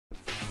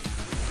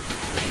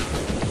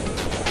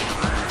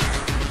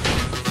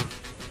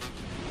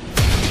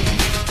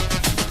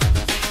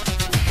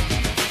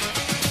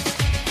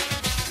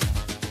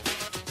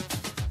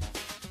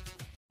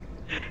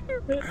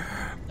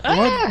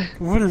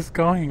What is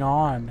going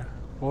on?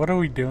 What are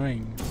we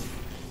doing?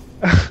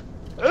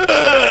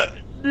 Oh,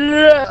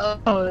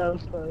 that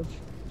was fun.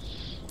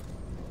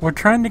 We're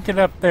trying to get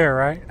up there,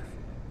 right?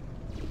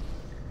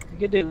 You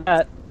can do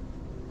that.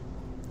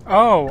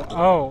 Oh,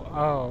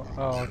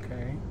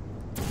 okay.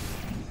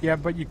 Yeah,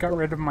 but you got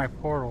rid of my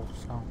portal,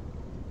 so.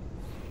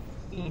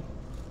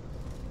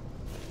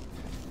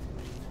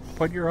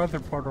 Put your other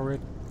portal right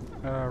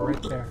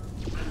there.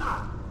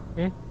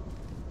 Hmm?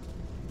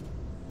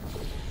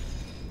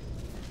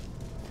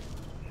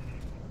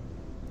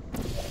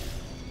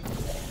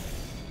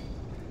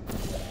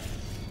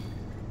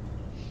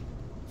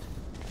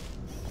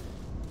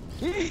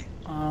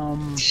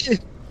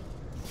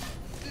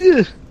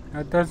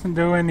 That doesn't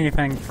do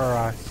anything for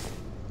us.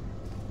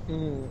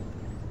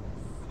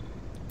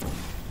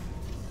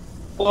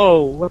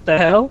 Whoa, what the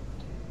hell?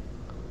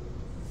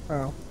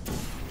 Oh.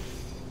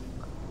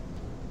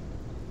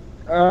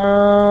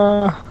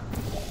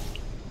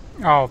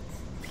 Oh,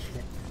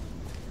 shit.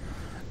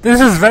 This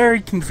is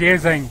very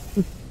confusing.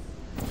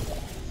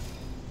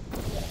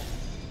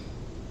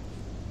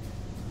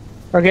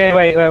 Okay,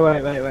 wait.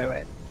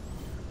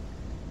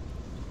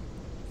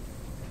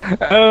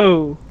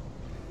 Oh.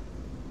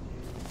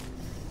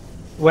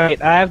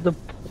 Wait, I have the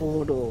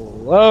portal.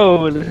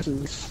 Whoa, this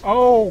is...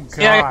 Oh, God.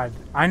 Yeah,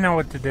 I know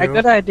what to do. a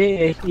good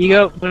idea. You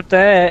go put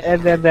that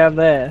and then down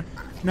there.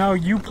 No,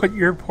 you put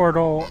your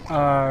portal,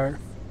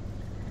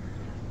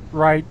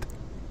 right,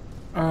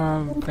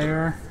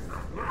 there.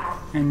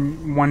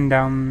 And one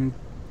down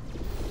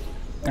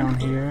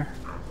here.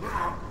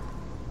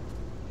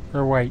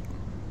 Or wait.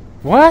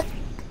 What?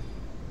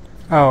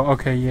 Oh,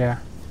 okay, yeah.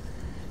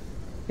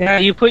 Yeah,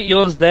 you put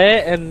yours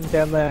there and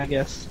down there, I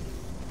guess.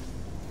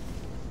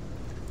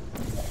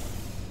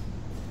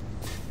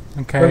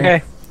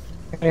 Okay.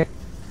 Okay.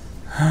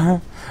 I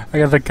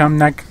gotta come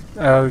next,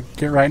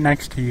 get right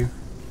next to you.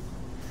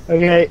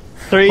 Okay.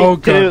 3, Oh,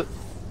 2.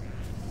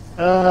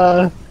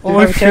 Oh,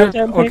 shit.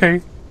 Countdown,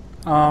 Okay.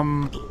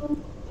 Ow,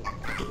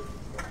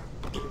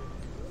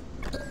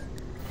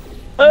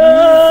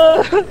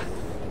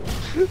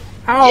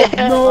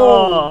 Yeah.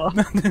 no!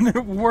 That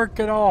didn't work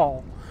at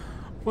all.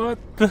 What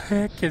the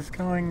heck is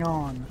going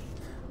on?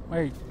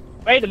 Wait.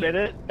 Wait a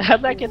minute.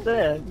 How'd that get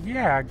there?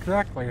 Yeah,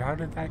 exactly. How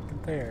did that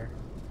get there?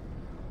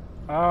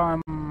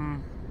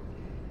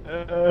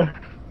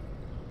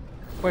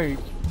 Wait.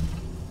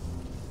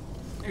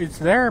 Is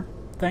there a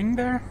thing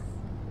there?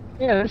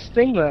 Yeah, this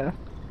thing there.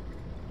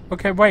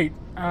 Okay, wait.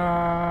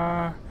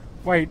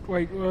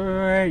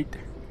 Wait.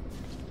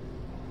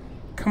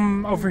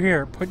 Come over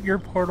here. Put your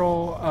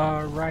portal,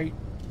 right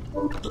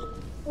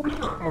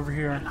over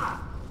here.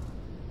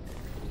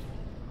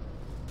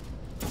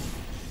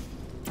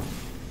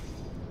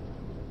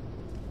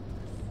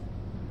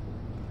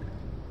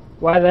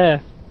 Why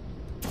there?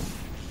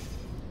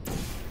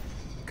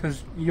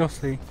 Because you'll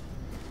see.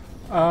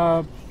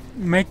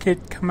 Make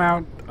it come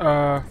out,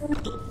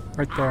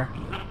 right there.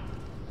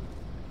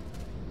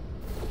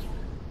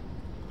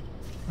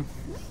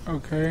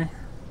 Okay.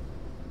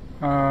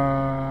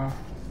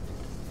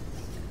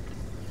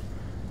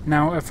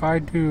 Now if I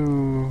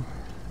do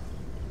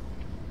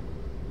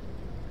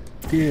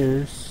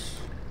this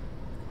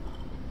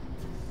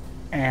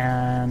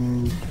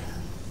and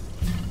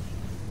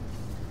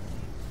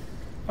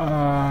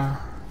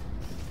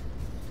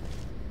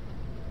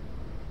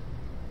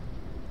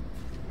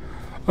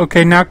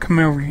okay, now come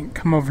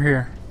over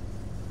here.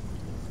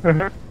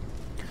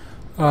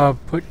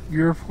 Put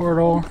your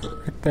portal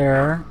right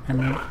there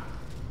and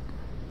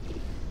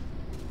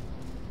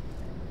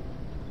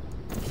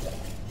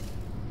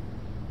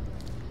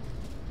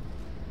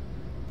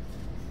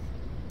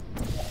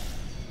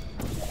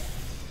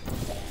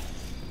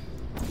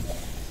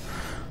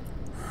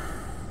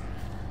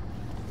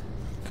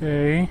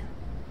okay.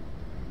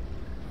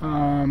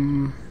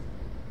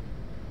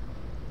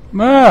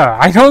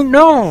 I don't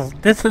know.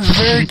 This is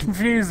very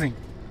confusing.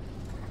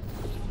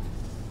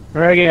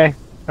 Okay,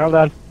 hold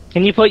on.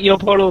 Can you put your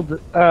portal,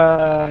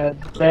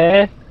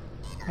 there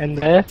and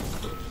there?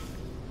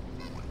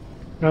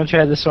 I'm gonna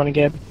try this one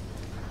again.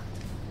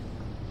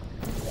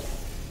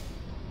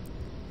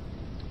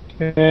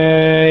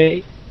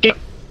 Okay.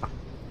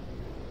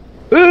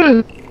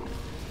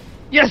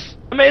 Yes!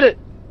 I made it!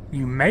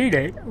 You made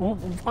it? Well,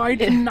 why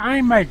didn't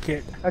I make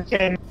it?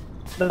 Okay.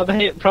 No,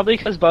 probably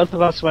because both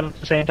of us went at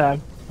the same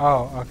time.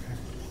 Oh, okay.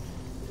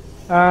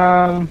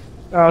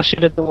 I'll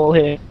shoot at the wall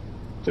here.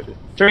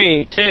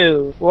 3,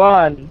 2,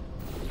 1.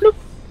 Bloop.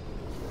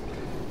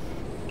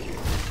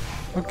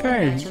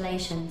 Okay.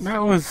 Congratulations.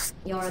 That was...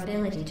 Your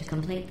ability to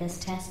complete this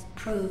test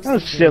proves That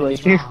was that you were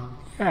silly. wrong.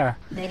 Yeah.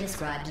 They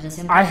described it as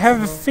I have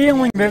a impossible,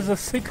 feeling yet there's a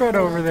secret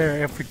over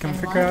there if we can and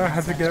figure one out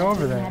how to such get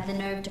over who there. had the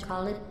nerve to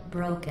call it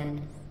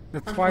broken.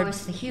 That's Of why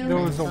course, the there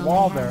humans was a only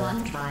wall had there.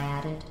 one try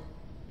at it.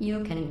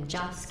 You can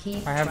just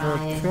keep I have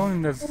trying. a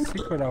feeling there's a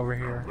secret over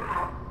here.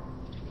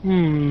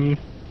 Hmm.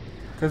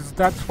 Because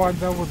that's why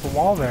there was a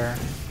wall there.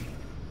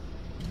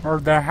 Or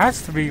there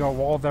has to be a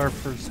wall there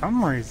for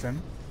some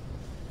reason.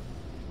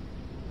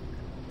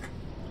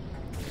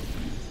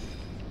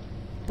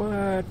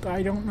 but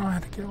I don't know how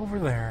to get over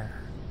there.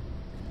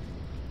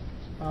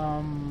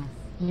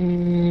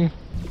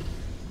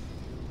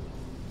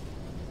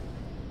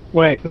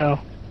 Wait, no.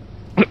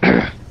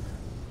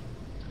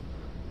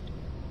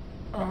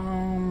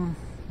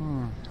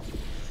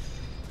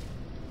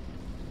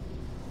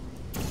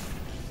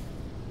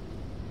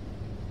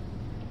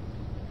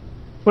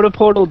 Put a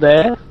portal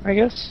there, I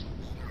guess.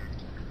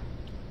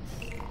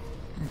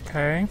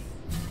 Okay.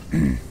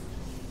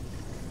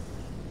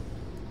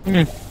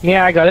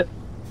 Yeah, I got it.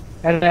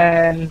 And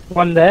then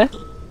one there.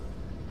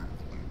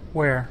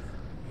 Where?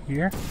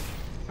 Here?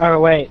 Oh,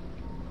 wait.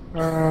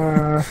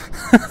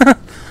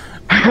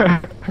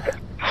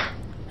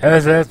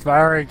 This is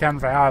very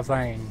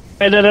confusing.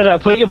 Wait, no.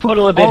 Put your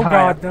portal a bit Oh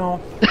higher. god,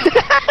 no.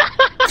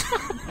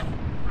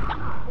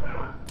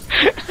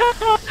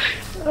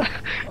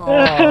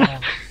 Oh.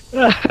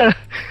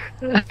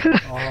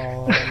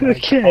 Oh my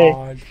Okay.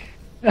 god.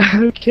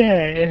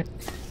 Okay.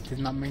 Did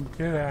not mean to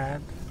do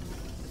that.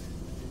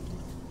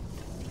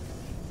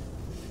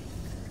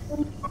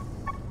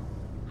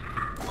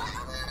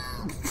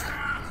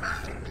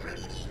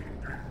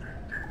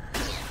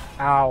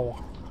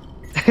 Ow.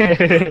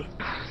 Okay.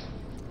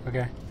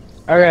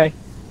 Okay.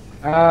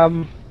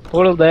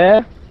 Portal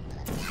there.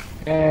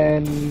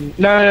 And...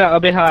 No, a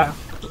bit higher.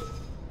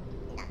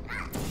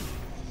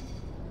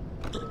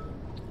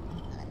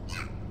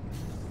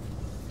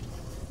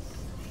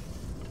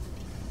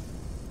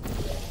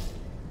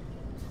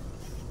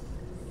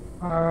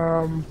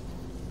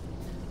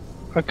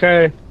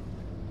 Okay.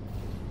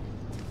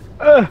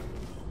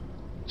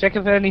 Check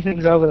if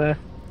anything's over there.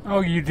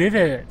 Oh, you did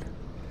it.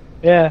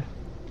 Yeah.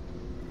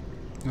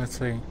 Let's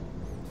see.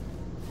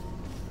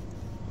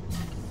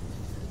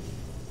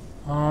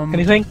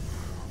 Anything?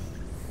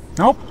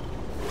 Nope.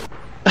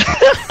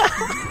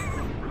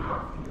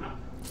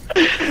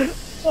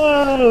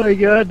 Oh my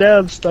god, now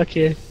I'm stuck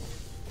here.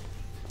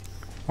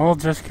 Well,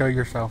 just kill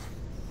yourself.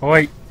 Oh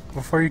wait,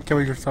 before you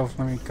kill yourself,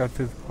 let me go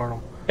through the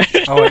portal.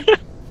 Oh wait.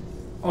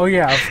 Oh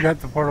yeah, I forgot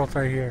the portal's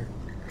right here.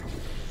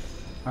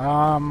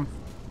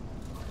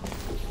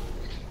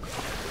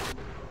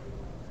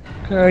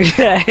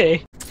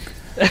 Okay.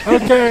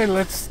 Okay,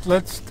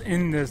 let's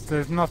end this.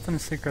 There's nothing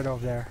secret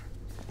over there.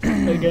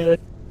 I get it.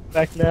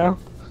 Back now.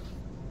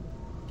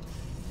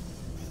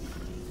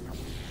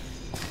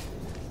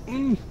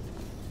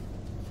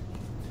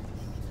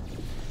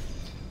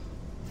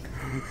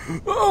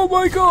 Oh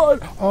my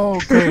god!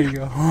 Okay.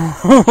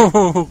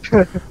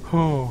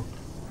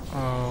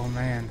 Oh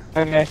man.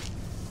 Okay.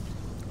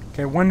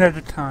 Okay, one at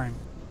a time.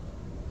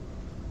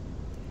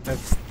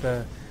 That's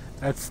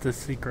the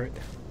secret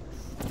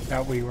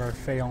that we were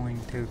failing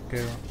to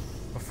do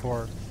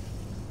before.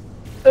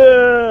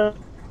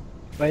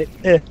 Wait.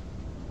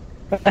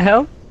 What the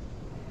hell?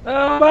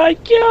 Oh my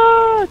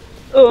god!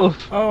 Oh.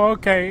 Oh,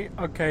 okay,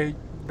 okay.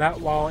 That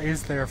wall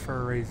is there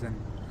for a reason.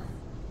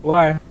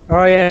 Why?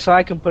 Oh yeah, so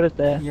I can put it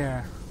there.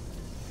 Yeah.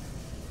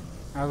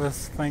 I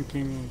was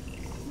thinking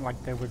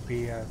like there would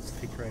be a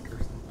secret or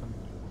something.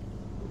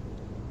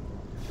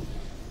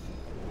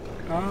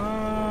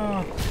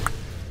 Oh.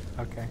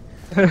 Okay.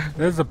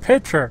 There's a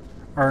picture.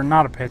 Or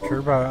not a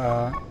picture,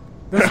 but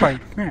this way.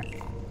 Come here.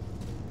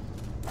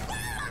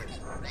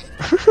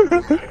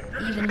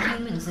 Even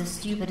humans, as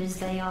stupid as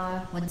they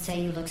are, would say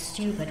you look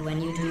stupid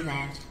when you do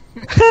that.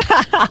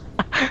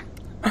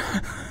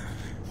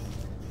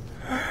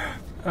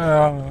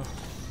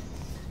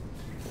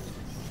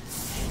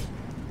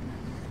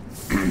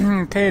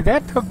 Okay,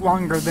 that took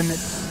longer than it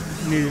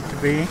needed to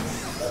be.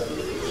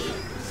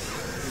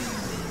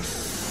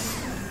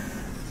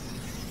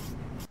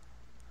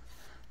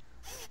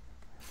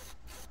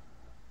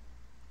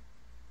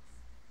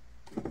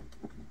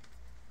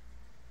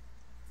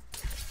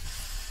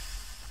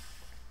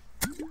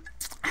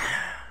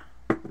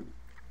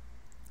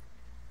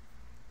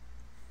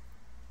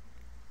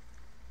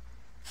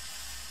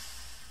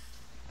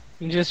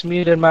 You just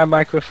muted my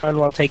microphone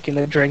while taking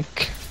a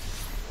drink.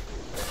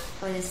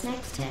 For this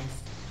next test,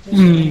 the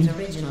humans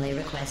originally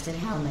requested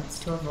helmets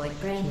to avoid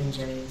brain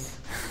injuries.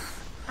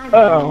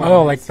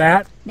 Oh, like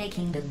that?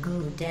 Making the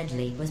goo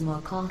deadly was more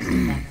cost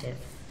effective.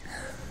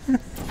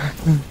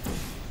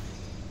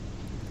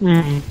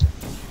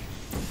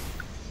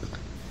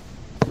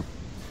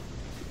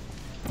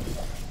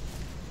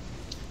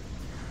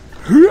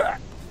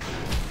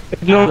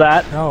 Ignore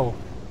that. No.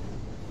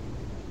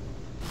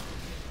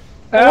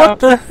 What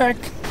the heck?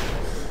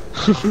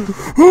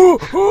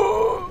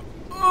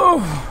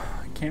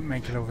 I can't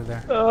make it over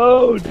there.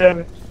 Oh, damn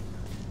it.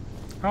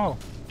 Oh,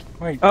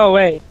 wait. Oh,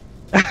 wait.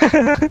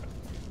 There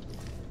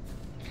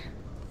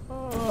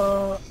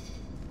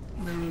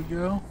we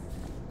go.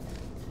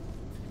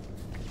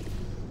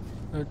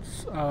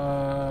 Let's,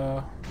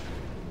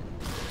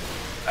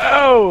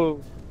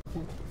 Oh!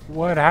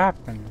 what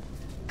happened?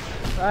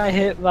 I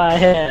hit my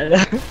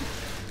head.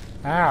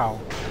 Ow.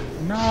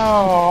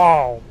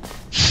 No!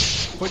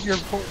 Put your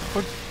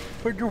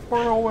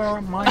portal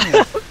where mine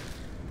is. Put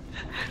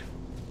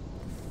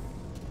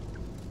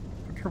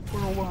your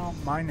portal where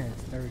mine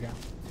is. There we go.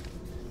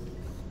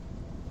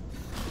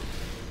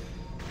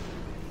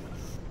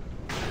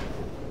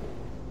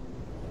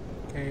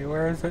 Okay,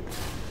 where is it?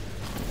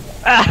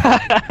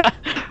 There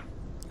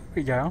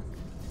we go.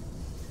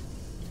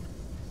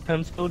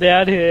 I'm still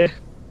down here.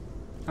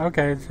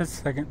 Okay, just a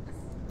second.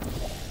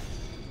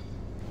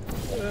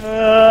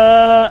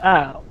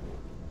 Ow.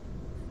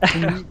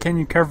 Can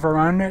you curve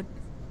around it?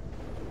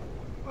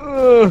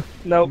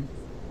 Nope.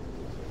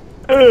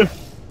 Damn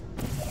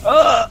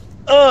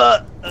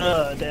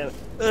it.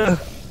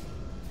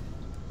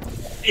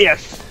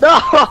 Yes. No,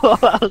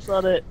 I was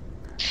on it.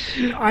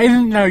 I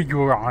didn't know you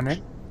were on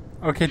it.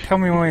 Okay, tell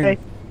me when.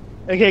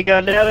 Okay, go.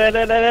 No.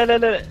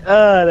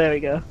 Oh, there we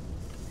go.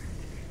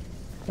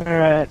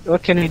 Alright,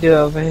 what can we do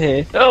over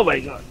here? Oh my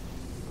god.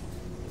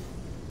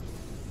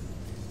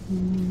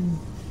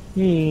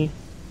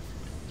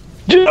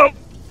 Jump!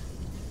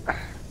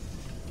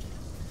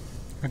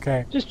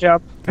 Okay. Just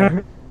jump.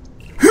 Okay.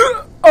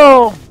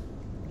 Oh!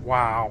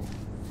 Wow.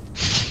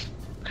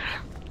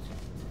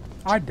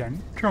 I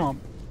didn't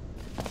jump.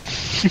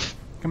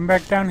 Come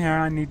back down here,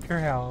 I need your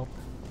help.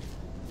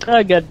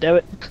 Oh god damn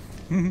it.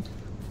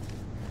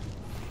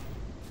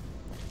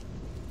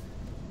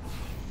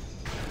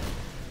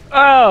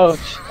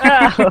 Ouch!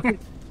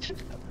 Ouch!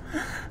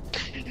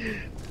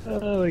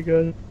 Oh my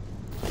god.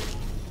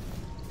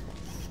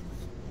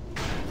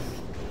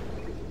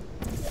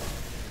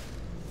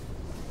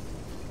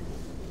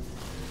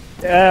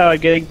 Oh, I'm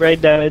getting brain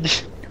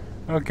damage.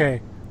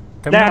 Okay.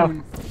 Come Now.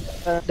 on.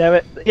 Damn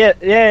it. Yeah,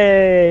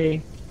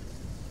 yay!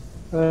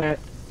 Alright.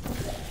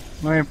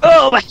 Let me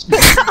Oh my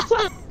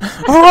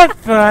What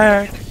the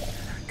heck?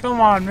 Come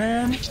on,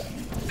 man.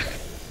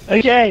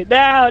 Okay,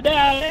 now!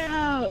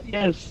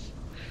 Yes!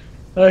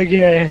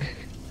 Okay.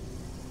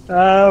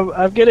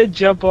 I'm gonna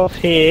jump off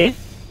here,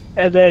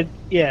 and then,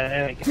 yeah,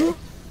 there we go.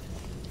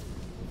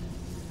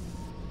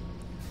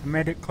 I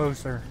made it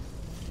closer.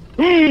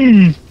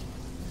 Mm.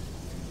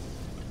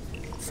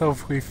 So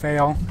if we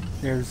fail,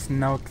 there's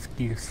no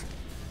excuse.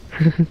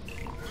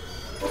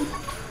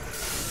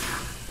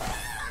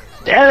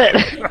 Damn it!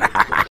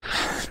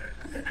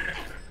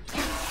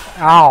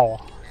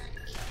 Ow.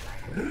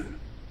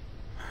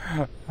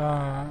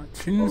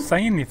 She didn't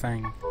say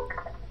anything.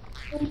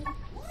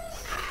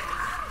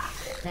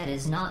 That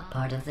is not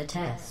part of the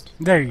test.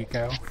 There you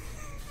go.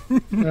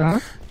 Uh-huh.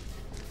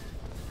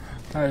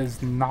 That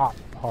is not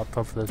part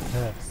of the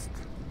test.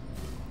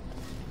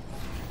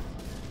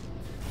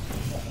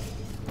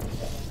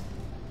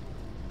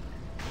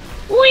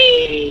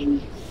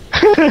 Whee!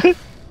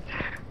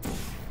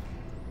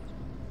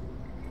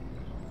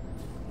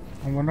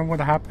 I wonder what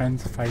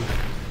happens if I...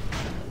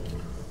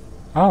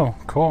 Oh,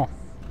 cool.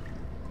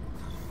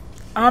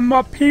 I'm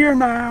up here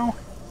now!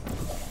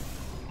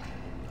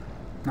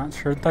 Not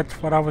sure if that's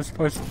what I was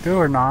supposed to do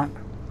or not.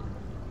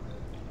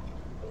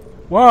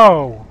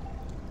 Whoa!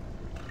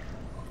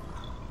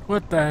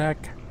 What the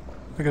heck?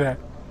 Look at that.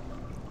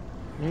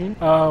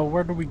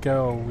 Where do we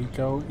go? We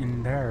go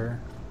in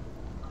there.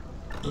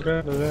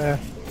 Go to there.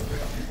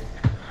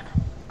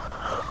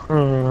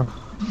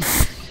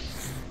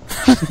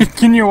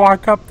 Can you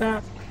walk up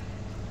that?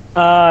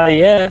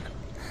 Yeah.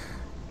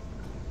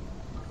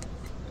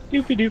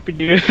 Doopy doopy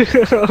doo.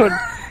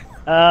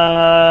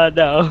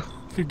 No.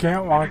 You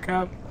can't walk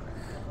up?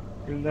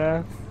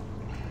 No.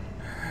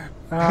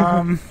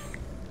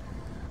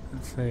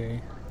 Let's see.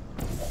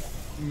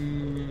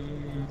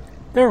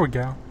 There we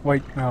go.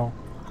 Wait, no.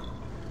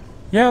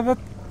 Yeah, that...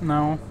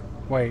 No.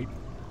 Wait.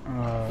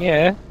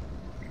 Yeah.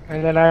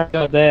 And then I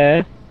go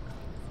there.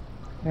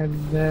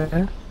 And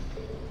there.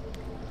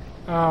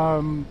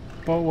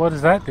 But what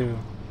does that do?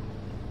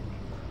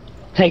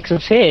 Takes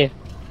us here.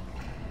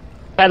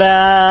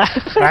 Ta-da!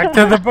 Back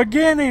to the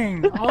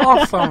beginning!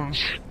 Awesome!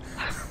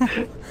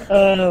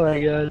 Oh my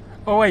god.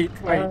 Oh, wait.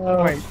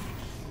 Oh. Wait.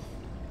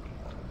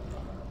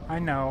 I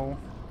know.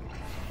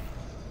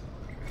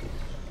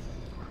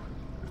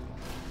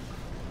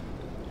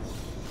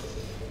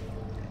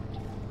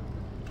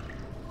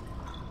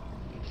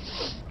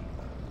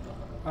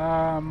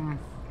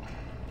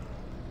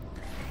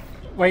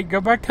 Wait,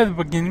 go back to the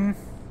beginning.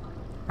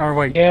 Or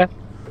wait. Yeah.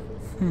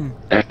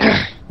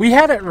 We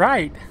had it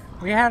right.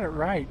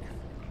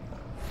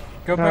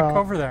 Go back No.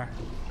 over there.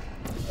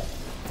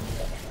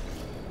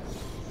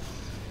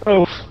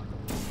 Oh.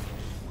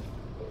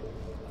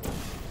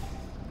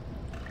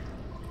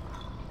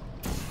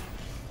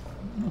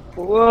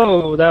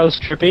 Whoa, that was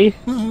trippy.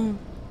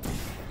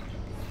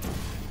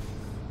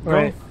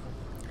 Right.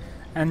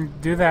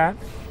 And do that.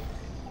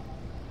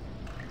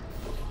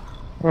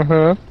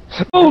 Uh-huh.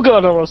 Oh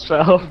god, I almost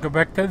fell. Go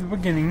back to the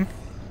beginning.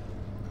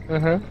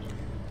 Uh-huh.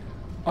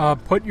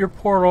 Put your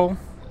portal,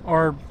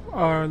 or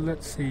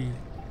let's see.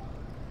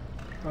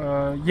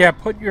 Yeah,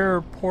 put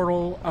your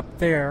portal up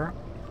there,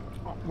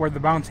 where the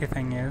bouncy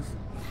thing is.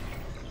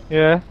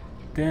 Yeah.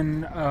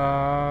 Then,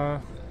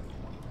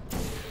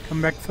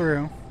 come back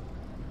through.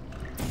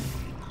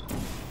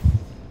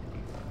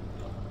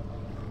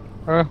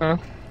 Uh-huh.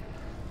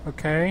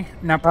 Okay,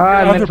 now put Ah, your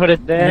and other... then put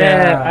it there.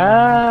 Yeah.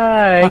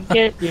 Ah, I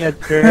get you,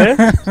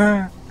 drift.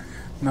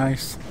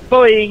 Nice.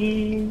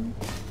 Boing!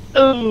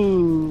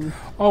 Ooh!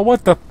 Oh,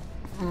 what the...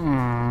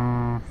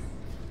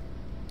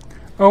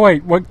 Oh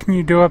wait, what can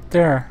you do up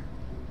there?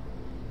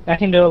 I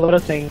can do a lot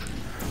of things.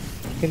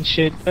 I can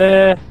shoot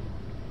there,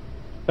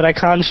 but I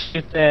can't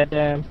shoot there,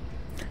 damn.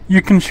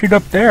 You can shoot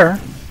up there,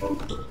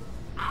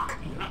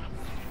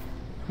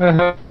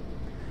 Uh-huh.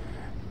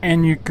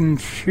 and you can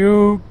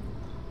shoot.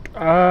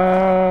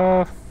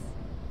 Wait,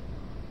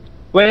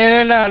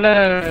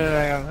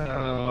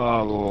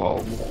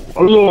 no.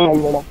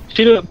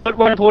 Shoot, put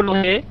one portal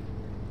here.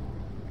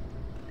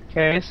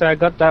 Okay, so I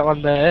got that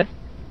one there.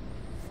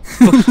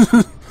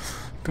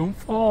 Don't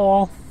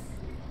fall.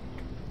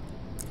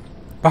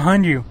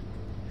 Behind you.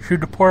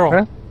 Shoot the portal.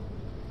 Huh?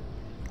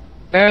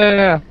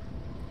 No.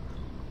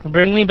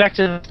 Bring me back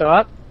to the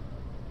start.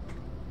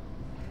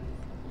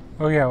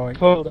 Oh yeah, wait.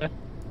 Portal there.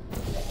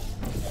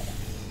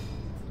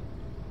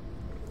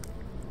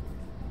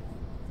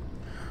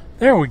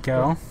 There we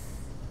go.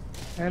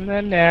 And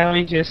then now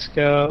we just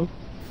go.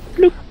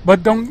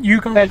 But don't you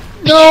go. And-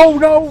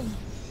 No!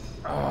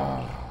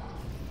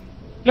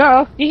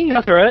 No, you can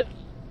go through it.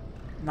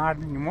 Not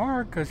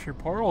anymore, because your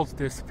portal's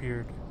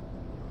disappeared.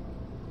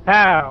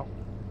 How?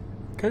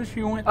 Because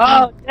you went.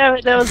 Oh, damn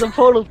it, there was a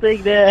portal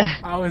thing there.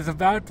 I was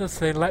about to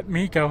say, let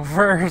me go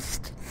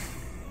first.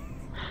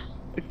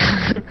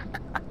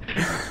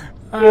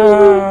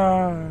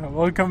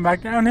 We'll come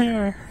back down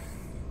here.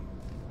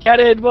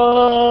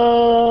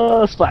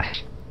 Cannonball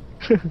splash.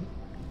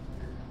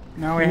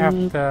 Now we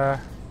have to.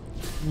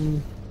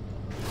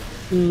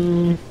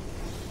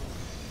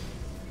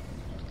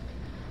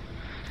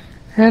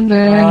 And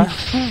then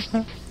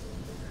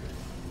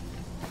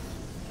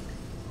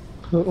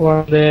put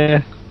one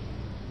there.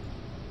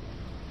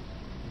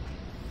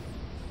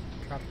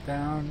 Drop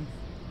down.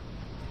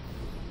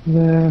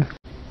 There.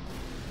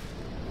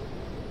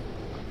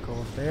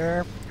 Go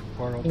there.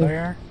 Portal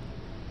there.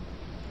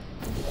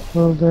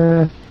 Go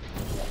there.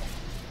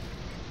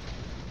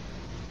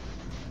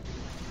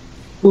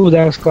 Ooh,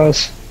 that was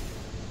close.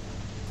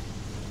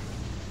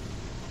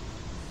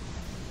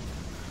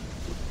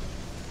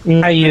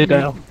 Now you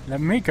go.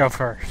 Let me go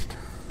first.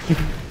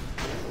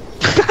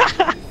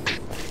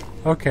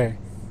 Okay.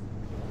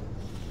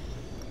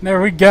 There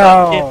we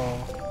go.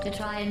 To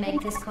try and make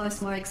this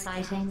course more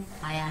exciting,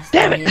 I asked the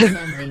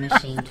reassembly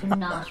machine to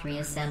not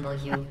reassemble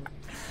you.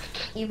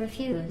 He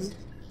refused.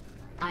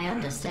 I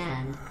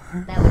understand.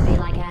 That would be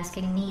like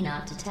asking me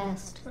not to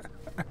test.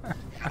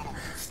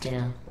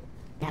 Still,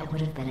 that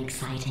would have been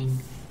exciting.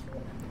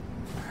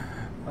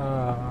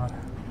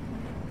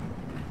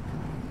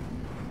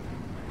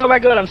 Oh my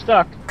god, I'm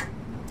stuck.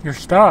 You're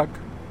stuck.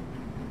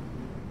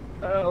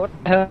 What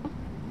the hell?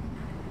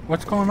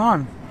 What's going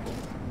on?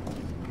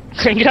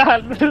 I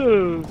can't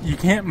move. You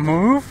can't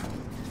move?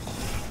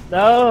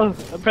 No,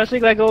 I'm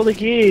pressing like all the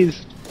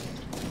keys.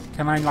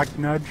 Can I like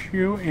nudge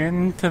you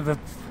into the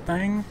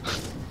thing?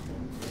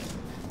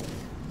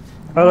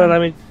 Hold on, let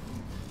me.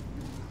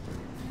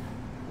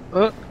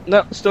 Oh,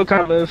 no, still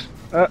can't move.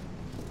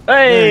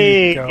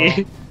 Hey! There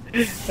you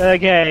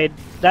Okay,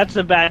 that's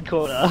a bad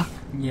corner.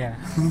 Yeah.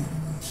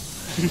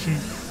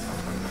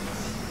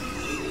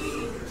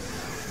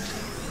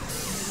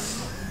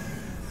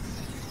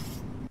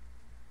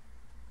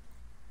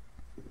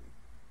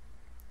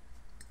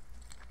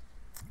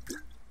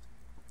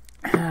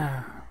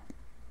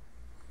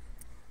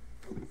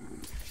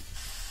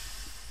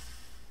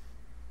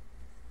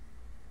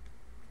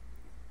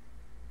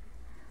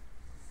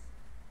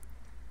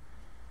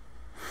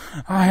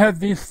 I had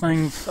these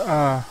things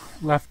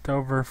left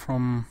over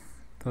from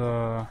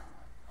the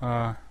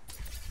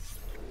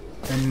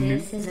new.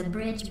 This is a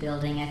bridge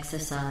building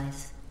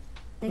exercise.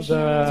 The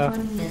humans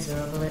were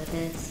miserable at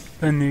this.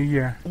 The new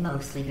year.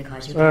 Mostly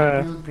because you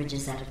can't build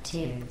bridges out of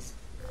tears.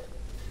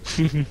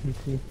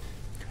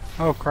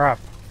 Oh crap.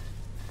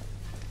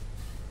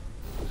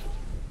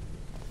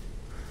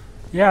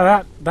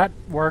 Yeah, that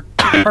worked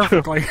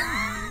perfectly.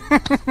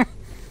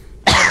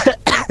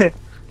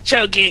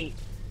 Choking!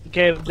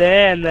 Okay,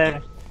 there and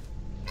there.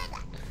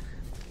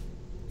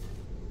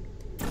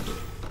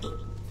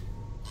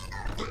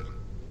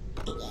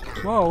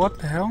 Whoa, what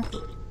the hell?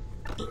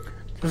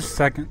 Just a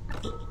second.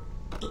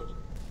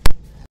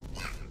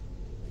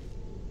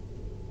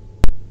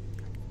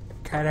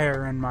 Cat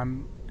hair in my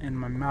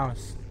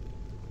mouse.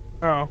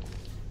 Oh.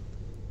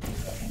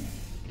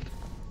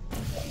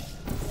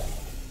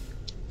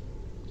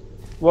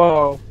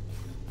 Whoa.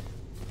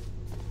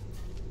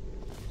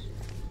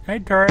 Hey,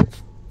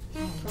 turrets.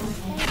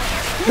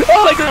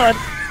 Oh my god!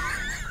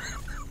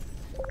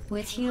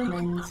 With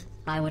humans,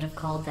 I would have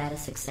called that a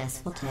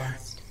successful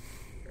test.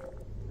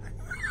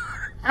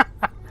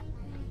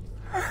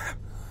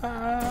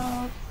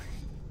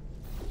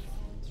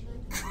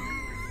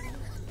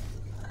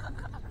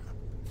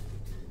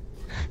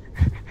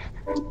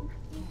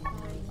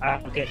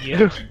 I'll get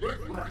you.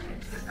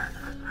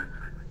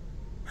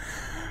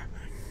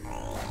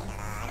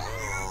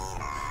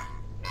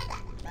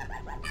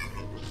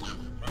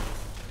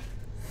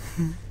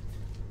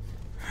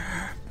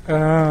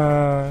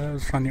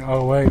 That's funny.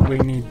 Oh wait, we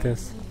need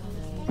this.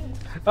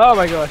 Oh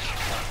my gosh.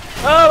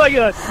 Oh my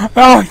god!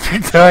 Oh, you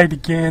died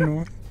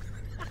again.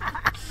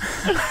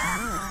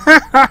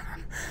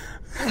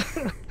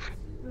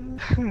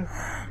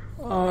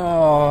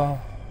 Oh.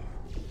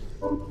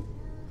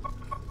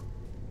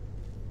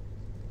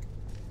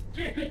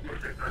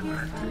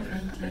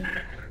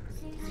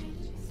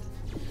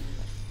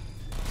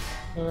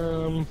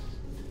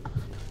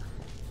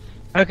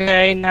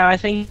 Okay, now I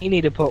think you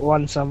need to put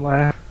one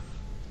somewhere.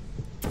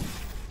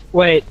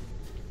 Wait.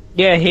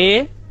 Yeah,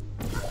 here?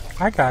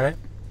 I got it.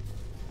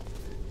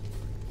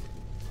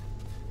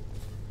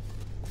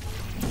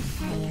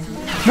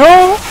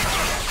 No!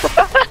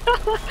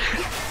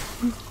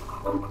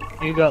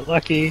 You got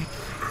lucky.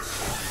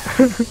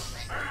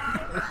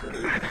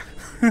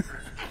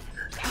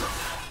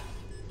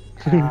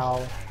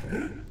 Ow.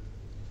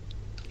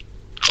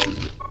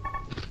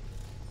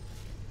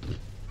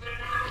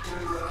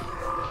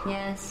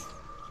 Yes,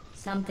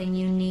 something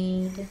you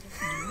need.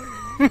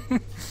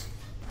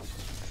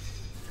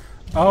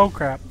 Oh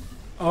crap.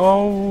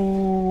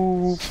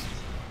 Oh.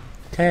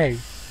 Okay.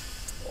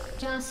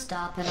 Just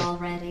stop it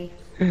already.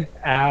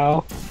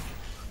 Ow.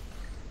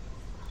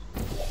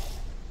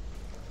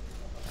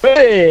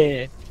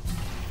 Hey!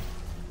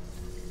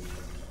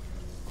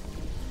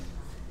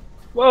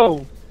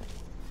 Whoa!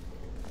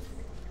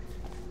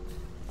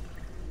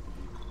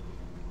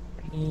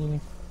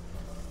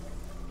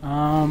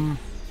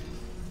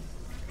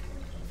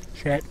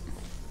 Shit.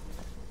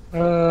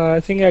 I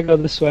think I go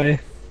this way.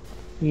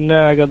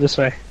 No, I go this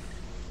way.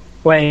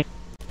 Wait.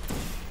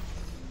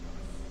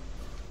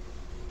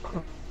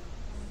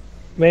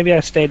 Maybe I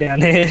stay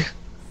down here.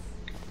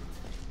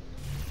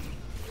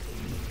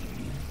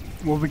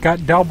 Well, we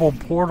got double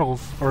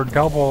portals, or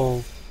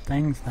double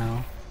things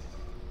now.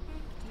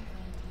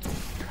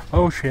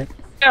 Oh shit.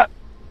 Yeah.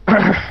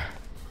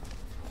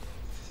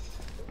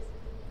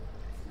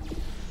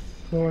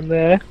 One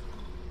there.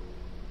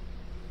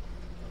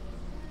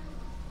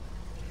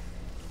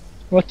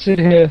 What's it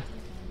here?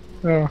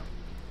 Oh.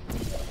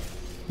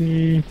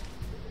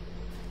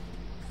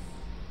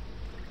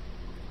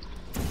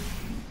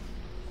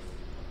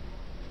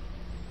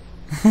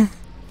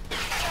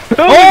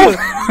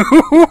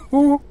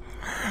 Oh!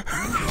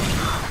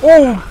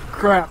 Oh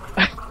crap!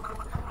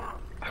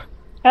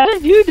 How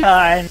did you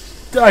die?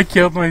 I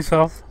killed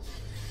myself.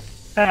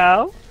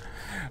 How?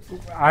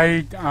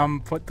 I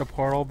put the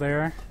portal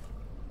there,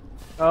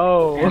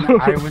 Oh.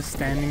 and I was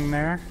standing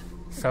there,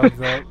 so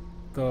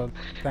the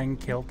thing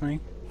killed me.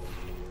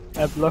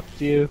 I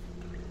blocked you.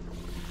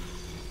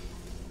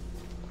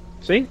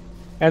 See?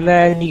 And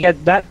then you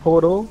get that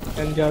portal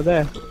and go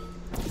there.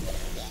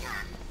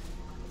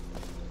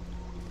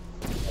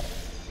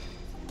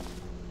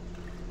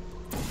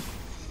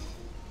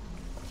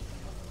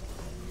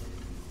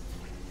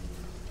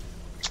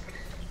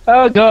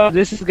 Oh god,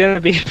 this is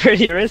gonna be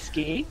pretty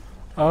risky.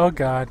 Oh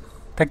god.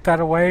 Take that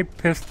away,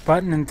 push the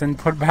button, and then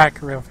put it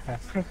back real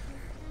fast.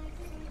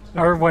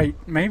 Or wait,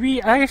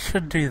 maybe I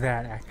should do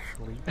that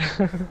actually.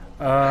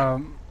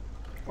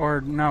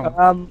 Or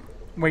no.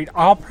 Wait,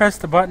 I'll press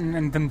the button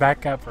and then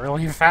back up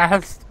really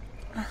fast.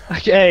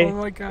 Okay. Oh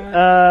my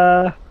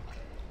god.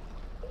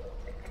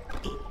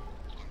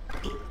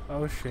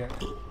 Oh shit.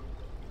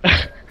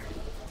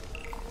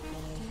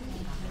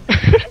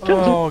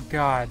 Oh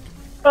god.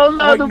 Oh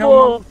no, Wait, the no,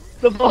 ball! no.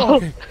 The ball!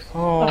 Okay.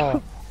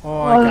 Oh,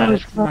 I got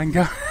it. I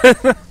got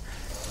it.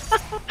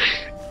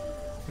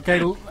 Okay,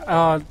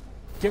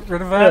 get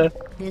rid of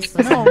that. This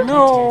was No, a no.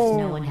 test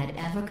no one had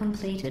ever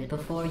completed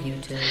before you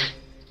two.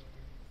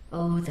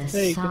 Oh, the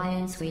There you go.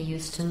 science we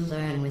used to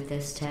learn with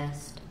this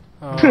test.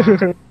 Oh,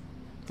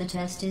 The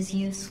test is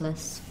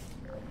useless.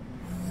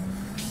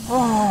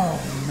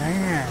 oh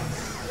man.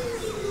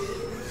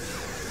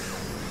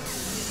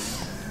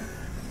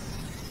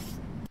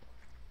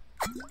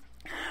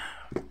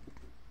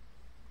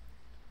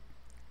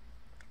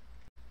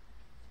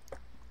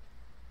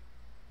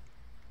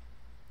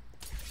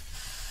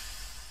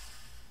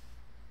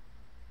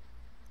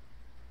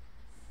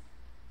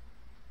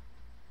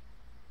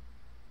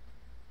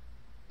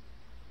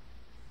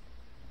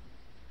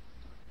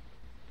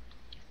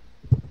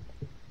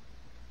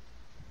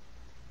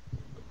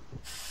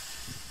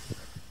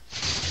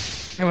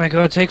 Oh my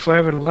god, take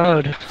forever to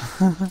load.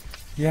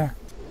 Yeah.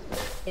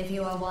 If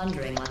you are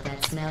wondering what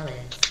that smell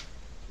is,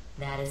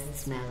 that is the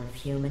smell of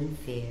human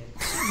fear.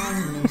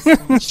 I miss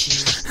that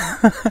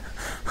smell.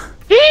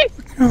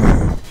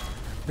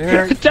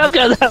 There, Don't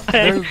go that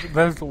way!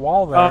 there's the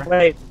wall there. Oh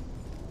wait.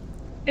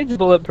 It's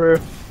bulletproof.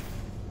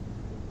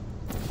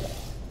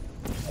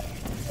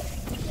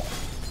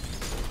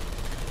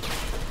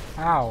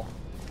 Ow.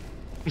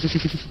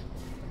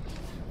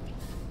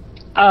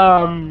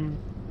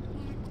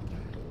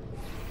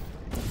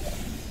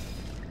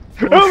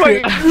 Oh my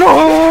shit.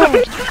 god!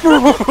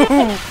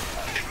 No!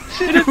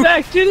 Shoot it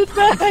back! Shoot it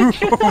back!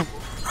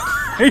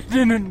 I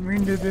didn't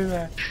mean to do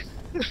that.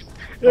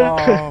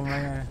 Oh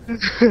man.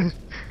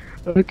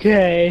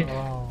 Okay.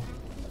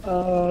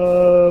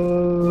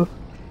 Oh.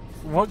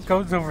 What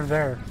goes over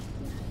there?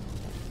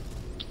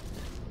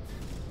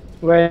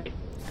 Wait.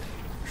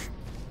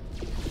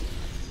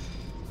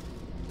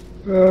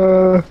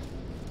 Oh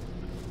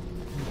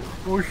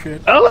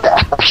shit. Oh!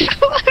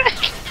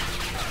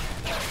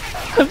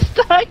 I'm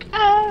stuck!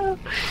 Oh,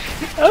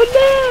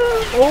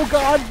 oh Oh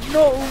god,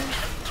 no!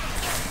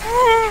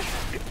 no!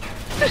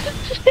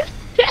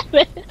 Damn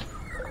it!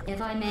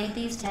 If I made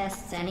these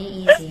tests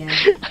any easier,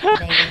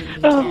 they wouldn't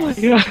be Oh my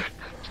tests.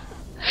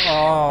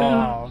 Oh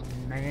god.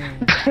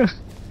 man.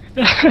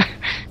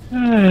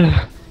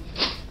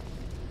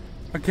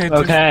 Okay,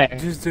 Okay.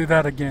 just do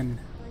that again.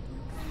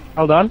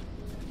 Hold on.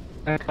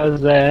 That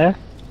goes there.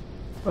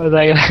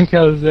 That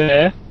goes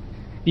there.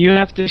 You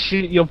have to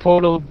shoot your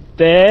portal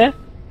there,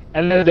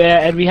 and then there,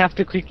 and we have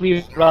to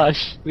quickly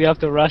rush. We have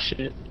to rush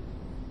it.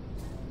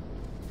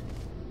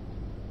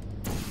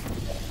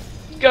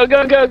 Go,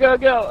 go, go, go,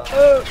 go!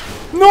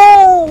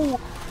 No!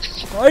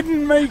 I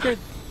didn't make it!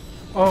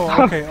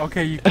 Oh, okay,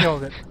 okay, you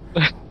killed it.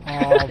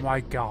 Oh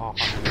my god.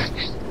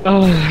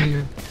 Oh my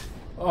god.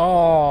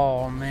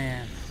 Oh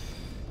man.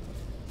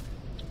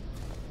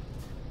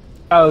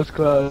 That was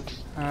close.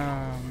 Oh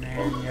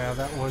man, yeah,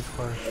 that was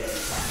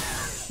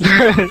close.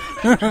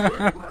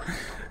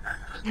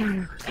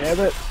 Damn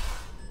it.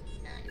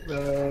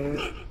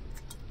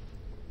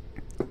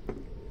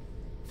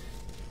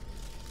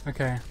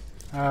 Okay,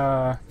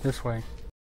 this way.